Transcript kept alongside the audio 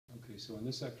so in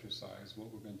this exercise,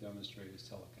 what we're going to demonstrate is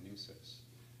telekinesis.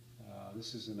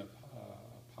 This isn't a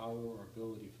power or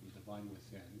ability from the divine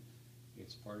within.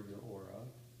 It's part of your aura.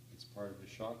 It's part of the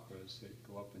chakras that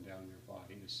go up and down your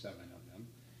body. There's 7 of them.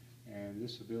 And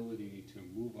this ability to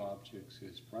move objects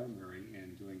is primary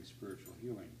in doing spiritual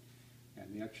healing.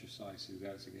 And the exercise is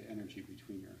that to get energy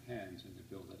between your hands and to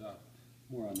build it up.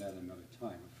 More on that another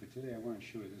time. But for today, I want to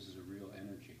show you this is a real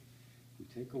energy. We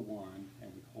take a wand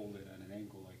and we hold it at an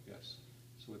angle like this,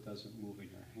 so it doesn't move in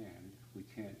your hand. We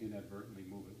can't inadvertently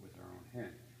move it with our own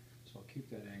hand. So I'll keep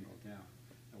that angle down.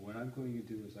 And what I'm going to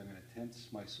do is I'm going to tense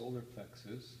my solar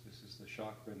plexus. This is the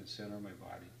chakra in the center of my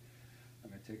body.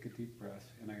 I'm going to take a deep breath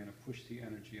and I'm going to push the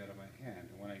energy out of my hand.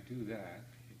 And when I do that,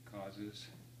 it causes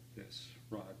this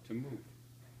rod to move.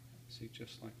 See,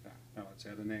 just like that. Now it's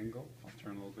at an angle. I'll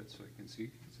turn a little bit so you can see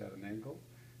it's at an angle.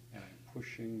 And I'm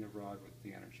pushing the rod with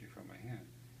the energy from my hand.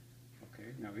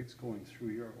 Okay, now it's going through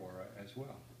your aura as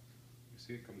well. You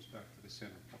see it comes back to the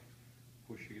center point.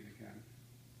 Pushing it again.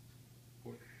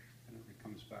 Push, and it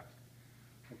comes back.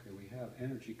 Okay, we have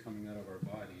energy coming out of our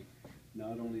body,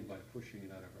 not only by pushing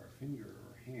it out of our finger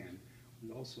or hand,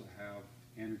 we also have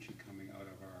energy coming out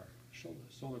of our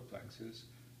solar plexus,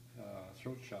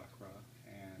 throat chakra,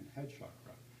 and head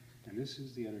chakra. And this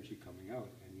is the energy coming out,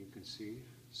 and you can see,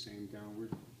 same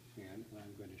downward hand, and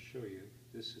I'm going to show you,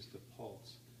 this is the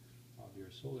pulse of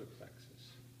your solar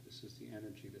plexus. This is the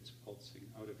energy that's pulsing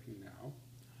out of you now.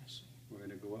 I see. We're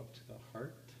going to go up to the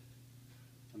heart,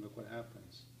 and look what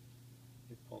happens.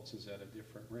 It pulses at a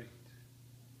different rate.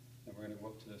 And we're going to go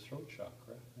up to the throat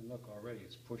chakra, and look already,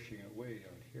 it's pushing it way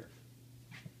out here.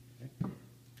 Okay?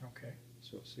 Okay.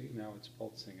 So see, now it's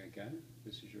pulsing again.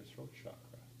 This is your throat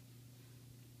chakra.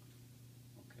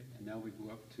 Okay, and now we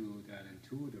go up to that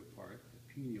intuitive part,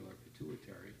 the pineal or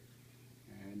pituitary,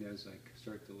 and as I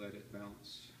start to let it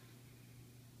bounce,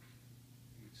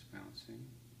 it's bouncing,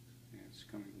 and it's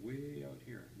coming way out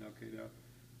here. Okay, now,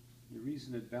 the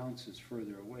reason it bounces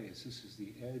further away is this is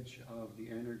the edge of the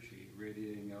energy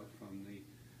radiating out from the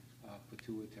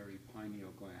pituitary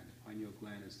pineal gland. The pineal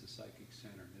gland is the psychic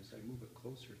center, and as I move it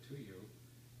closer to you,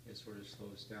 it sort of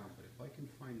slows down. But if I can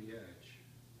find the edge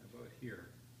about here,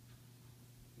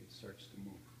 it starts to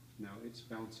move. Now it's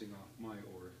bouncing off my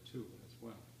aura too as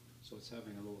well, so it's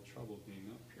having a little trouble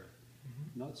being up here.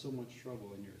 Not so much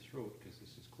trouble in your throat because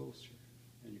this is closer.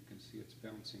 And you can see it's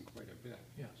bouncing quite a bit.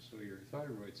 Yes. So your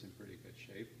thyroid's in pretty good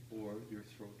shape, or your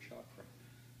throat chakra.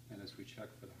 And as we check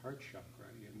for the heart chakra,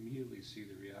 you immediately see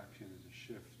the reaction as a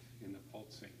shift in the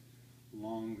pulsing,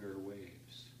 longer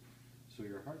waves. So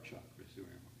your heart chakra is doing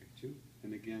okay too.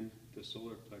 And again, the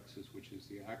solar plexus, which is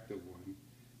the active one,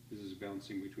 this is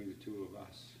bouncing between the two of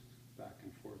us, back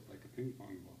and forth like a ping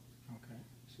pong ball. Okay.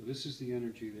 So this is the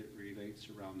energy that relates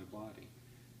around the body.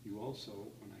 You also,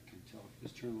 when I can tell,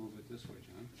 just turn a little bit this way,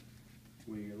 John.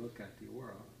 When you look at the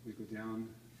aura, we go down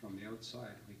from the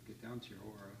outside, we get down to your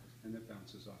aura, and it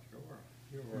bounces off your aura.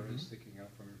 Your aura is sticking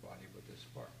out from your body with this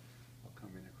far. I'll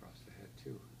come in across the head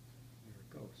too. There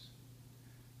it goes.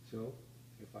 So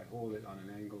if I hold it on an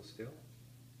angle still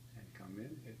and come in,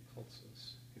 it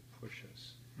pulses, it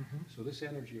pushes. So this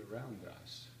energy around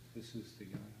us, this is the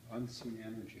unseen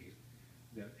energy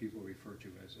that people refer to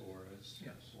as auras,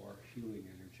 yes, or healing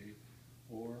energy,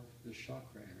 or the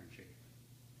chakra energy.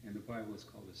 In the Bible it's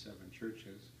called the 7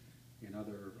 churches. In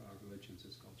other religions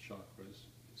it's called chakras,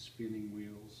 spinning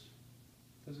wheels.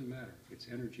 Doesn't matter. It's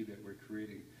energy that we're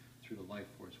creating through the life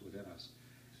force within us.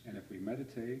 And if we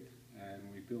meditate and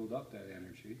we build up that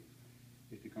energy,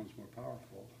 it becomes more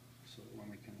powerful, so that when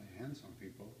we can lay hands on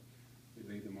people, we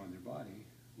lay them on their body,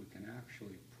 we can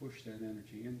actually push that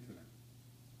energy into them.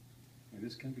 And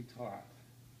this can be taught,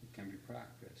 it can be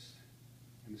practiced,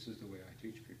 and this is the way I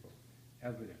teach people.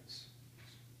 Evidence.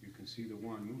 You can see the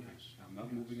wand moving. Yes. I'm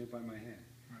not moving it by my hand.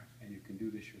 Right. And you can do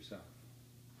this yourself.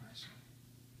 I see.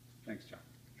 Thanks, John.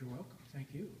 You're welcome.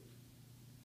 Thank you.